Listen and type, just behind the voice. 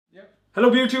Hello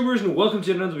beer tubers and welcome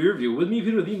to another beer review. With me,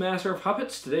 Peter, the master of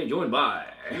puppets, today joined by...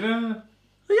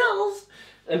 Yes!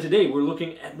 And today we're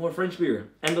looking at more French beer.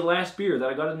 And the last beer that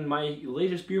I got in my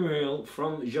latest beer mail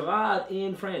from Gerard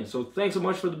in France. So thanks so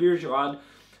much for the beer, Gerard.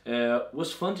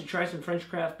 Was fun to try some French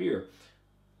craft beer.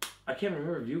 I can't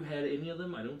remember if you had any of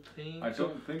them. I don't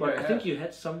think But I think you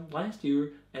had some last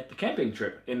year at the camping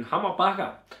trip in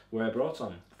Hamapaka, where I brought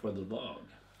some for the vlog.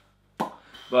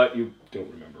 But you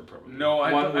don't remember probably. No,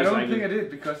 I don't think I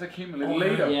did because I came a little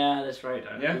later. Yeah, that's right.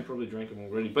 We probably drank them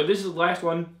already. But this is the last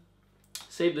one.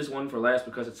 Save this one for last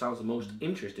because it sounds the most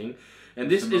interesting.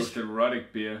 And this is the most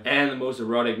erotic beer. And the most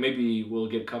erotic. Maybe we'll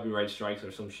get copyright strikes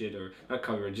or some shit, or not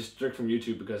copyright, just strict from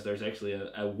YouTube because there's actually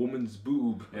a woman's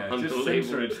boob on just the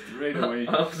censor label. it straight away.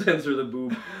 I'll censor the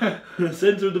boob.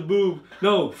 Censor the boob.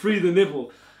 No, free the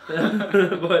nipple.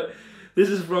 But this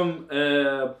is from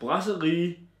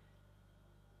Brasserie.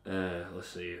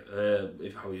 Let's see,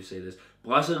 how you say this.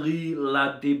 Brasserie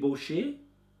La Débauche.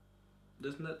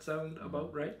 Doesn't that sound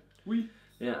about right? Oui.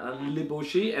 Yeah,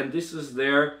 Débauche, and this is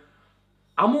their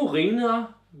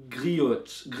Amorena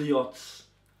Griottes.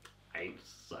 I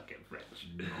suck at French.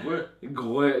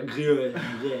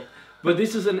 Griottes. But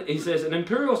this is he says, an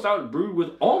Imperial Stout brewed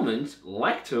with almonds,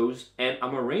 lactose, and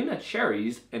Amorena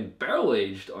cherries, and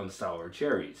barrel-aged on sour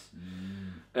cherries.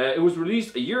 It was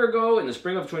released a year ago in the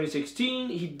spring of 2016.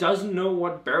 He doesn't know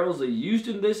what barrels they used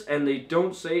in this, and they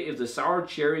don't say if the sour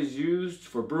cherries used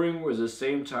for brewing was the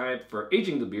same type for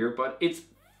aging the beer, but it's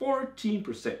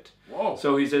 14%. Whoa.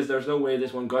 So he says there's no way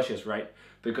this one gushes, right?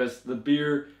 Because the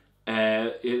beer,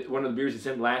 one of the beers he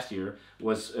sent last year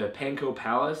was Panko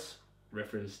Palace,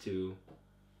 reference to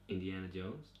Indiana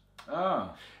Jones.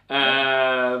 Ah.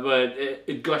 But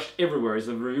it gushed everywhere. As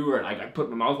a reviewer, like I put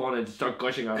my mouth on it and start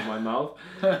gushing out of my mouth.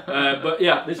 But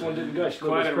yeah, this one didn't gush.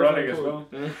 Quite erotic as well.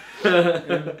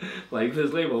 Like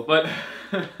this label. But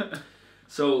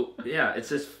so yeah, it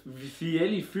says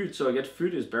Fieli fruit, so I get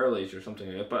fruit is barrel aged or something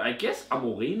like that. But I guess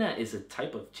Amorena is a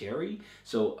type of cherry.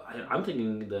 So I'm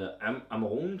thinking the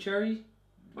Amarone cherry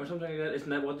or something like that. Isn't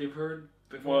that what you've heard?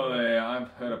 Before? Well, I've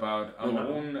heard about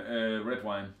Amarone red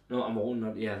wine. No, Amarone,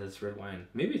 not, yeah, that's red wine.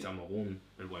 Maybe it's Amarone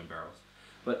red wine barrels.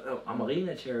 But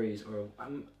Amarena cherries, or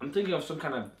I'm thinking of some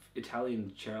kind of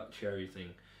Italian cherry thing.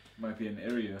 Might be an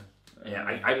area. Yeah,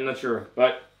 I'm not sure.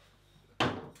 But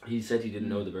he said he didn't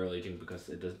know the barrel aging because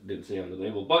it didn't say on the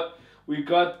label. But we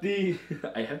got the,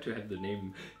 I have to have the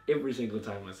name every single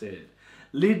time I say it.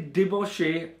 Les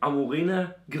Débauche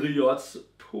Amorena Griottes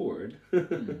poured.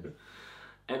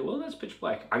 And well, that's pitch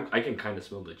black. I can kind of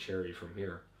smell the cherry from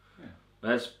here. Yeah.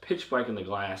 That's pitch black in the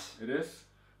glass. It is.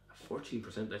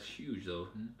 14%, that's huge though.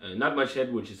 Not much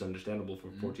head, which is understandable for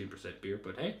 14% beer,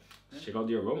 but hey, check out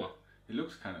the aroma. It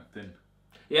looks kind of thin.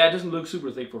 Yeah, it doesn't look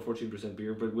super thick for 14%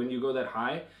 beer, but when you go that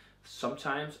high,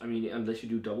 sometimes, I mean, unless you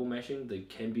do double mashing, they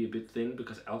can be a bit thin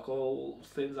because alcohol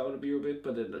thins out a beer a bit,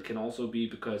 but it can also be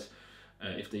because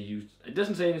if they use, it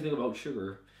doesn't say anything about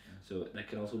sugar. So that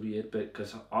can also be it, but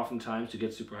because oftentimes to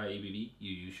get super high ABV,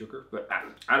 you use sugar. But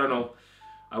I don't know.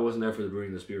 I wasn't there for the brewing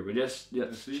of this beer, but just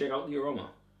check out the aroma.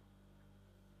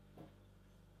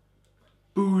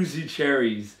 Boozy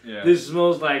cherries. Yeah. This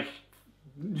smells like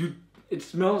it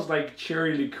smells like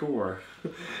cherry liqueur.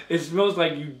 It smells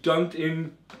like you dunked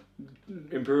in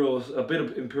a bit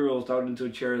of Imperial Stout into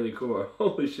cherry liqueur.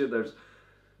 Holy shit, there's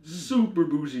super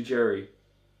boozy cherry.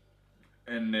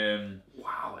 And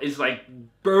wow, it's like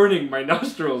burning my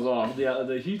nostrils off,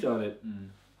 the heat on it.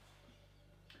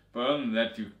 But other than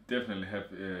that, you definitely have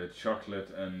chocolate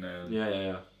and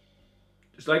yeah.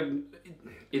 It's like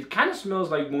it kind of smells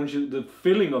like the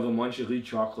filling of a Moncherie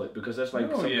chocolate, because that's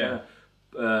like some kind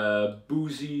of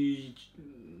boozy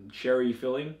cherry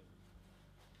filling.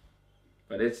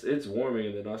 But it's warming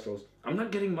in the nostrils. I'm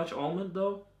not getting much almond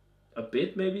though, a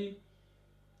bit maybe.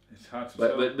 It's hard to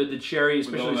tell. But the cherry,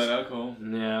 especially with all that alcohol.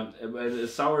 Yeah, the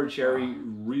sour cherry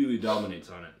really dominates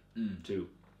on it too.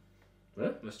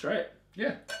 Well, let's try it.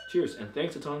 Yeah. Cheers, and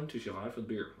thanks a ton to Gerard for the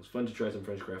beer. It was fun to try some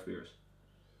French craft beers.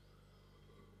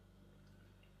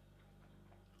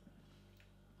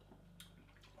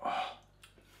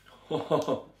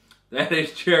 Oh, that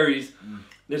is cherries.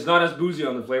 It's not as boozy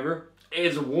on the flavor.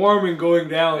 It's warm and going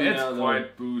down. It's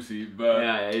quite boozy, but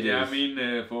yeah, it is. I mean,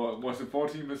 was it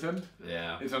 14%?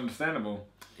 Yeah, it's understandable.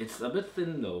 It's a bit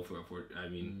thin though for I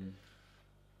mean,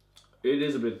 it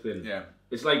is a bit thin. Yeah,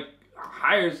 it's like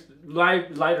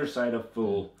lighter side of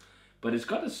full, but it's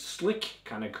got a slick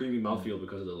kind of creamy mouthfeel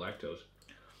because of the lactose.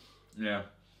 Yeah,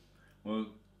 well,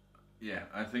 yeah,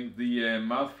 I think the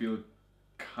mouthfeel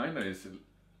kind of is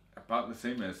about the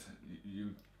same as you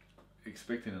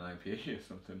expecting an IPA or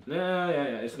something. Yeah.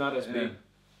 It's not as big.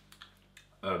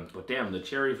 But damn, the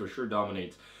cherry for sure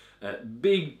dominates.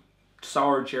 Big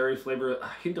sour cherry flavor, a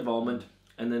hint of almond,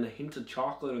 and then a hint of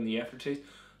chocolate on the aftertaste.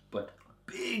 But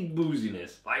big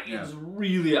booziness. Like, it's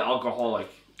really alcoholic.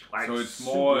 Like, so it's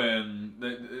more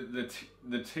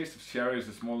the taste of cherries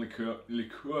is more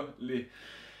liqueur-like.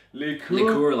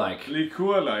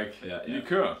 Yeah.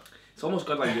 Liqueur. It's almost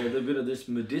got like a little bit of this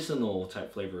medicinal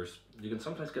type flavors. You can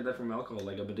sometimes get that from alcohol,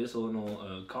 like a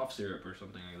medicinal cough syrup or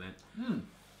something like that.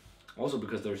 Also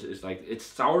because it's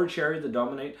sour cherry that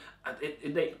dominate.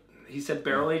 He said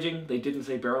barrel aging. They didn't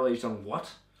say barrel aged on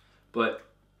what, but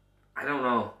I don't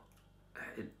know.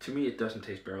 To me, it doesn't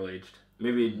taste barrel aged.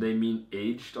 Maybe they mean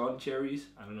aged on cherries.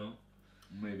 I don't know.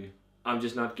 Maybe. I'm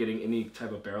just not getting any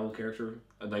type of barrel character.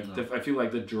 Like I feel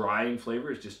like the drying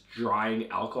flavor is just drying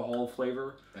alcohol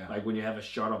flavor. Yeah. Like when you have a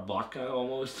shot of vodka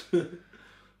almost.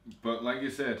 But like you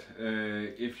said,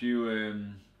 if you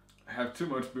have too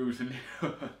much booze in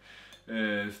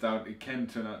your stout, it can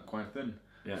turn out quite thin.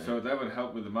 Yeah. So that would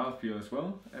help with the mouthfeel as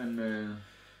well. And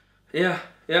yeah.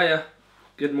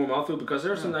 Get more mouthfeel because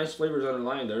there are some nice flavors on the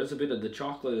line. There is a bit of the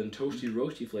chocolate and toasty,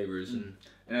 roasty flavors, and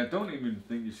I don't even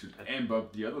think you should amp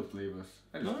up the other flavors.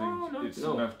 I just think it's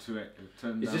enough to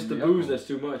turn down. It's just the booze that's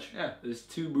too much. Yeah, it's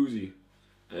too boozy.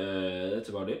 That's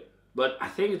about it. But I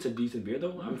think it's a decent beer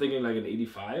though. I'm thinking like an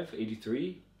 85,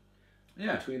 83.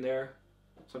 Yeah, between there,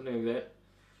 something like that.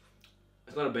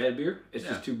 It's not a bad beer. It's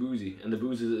just too boozy, and the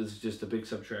booze is just a big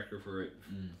subtractor for it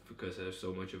because there's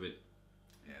so much of it.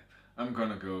 Yeah, I'm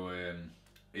gonna go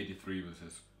 83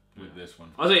 with this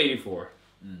one. I'll say 84.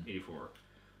 84.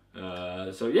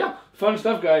 So yeah, fun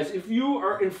stuff, guys. If you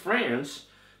are in France,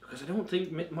 because I don't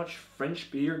think much French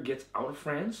beer gets out of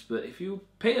France, but if you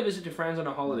pay a visit to France on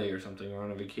a holiday or something, or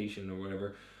on a vacation or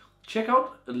whatever, check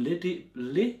out Le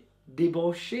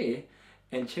Débauche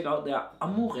and check out their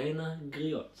Amorena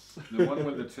Griottes. The one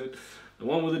with the tits. The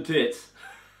one with the tits.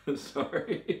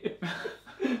 Sorry.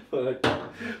 But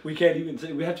we can't even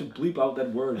say, we have to bleep out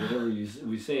that word whenever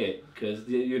we say it, because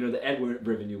the ad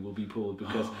revenue will be pulled,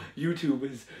 because YouTube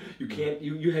is,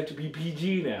 you have to be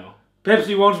PG now.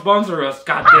 Pepsi won't sponsor us,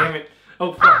 god damn it.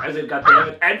 Oh fuck, I said god damn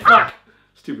it, and fuck!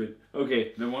 Stupid.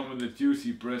 Okay. The one with the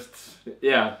juicy breasts.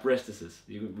 Yeah, breastises.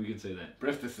 We can say that.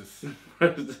 Breastises.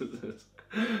 Breastises.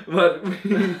 But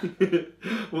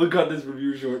we'll cut this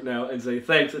review short now and say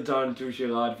thanks a ton to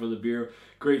Gerard for the beer.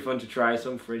 Great fun to try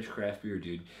some French craft beer,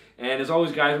 dude. And as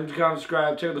always, guys, remember to comment,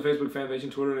 subscribe, check out the Facebook fan page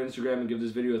and Twitter and Instagram, and give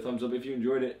this video a thumbs up if you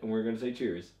enjoyed it. And we're going to say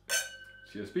cheers.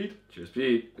 Cheers, Pete. Cheers,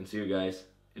 Pete. And see you guys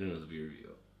in another beer review.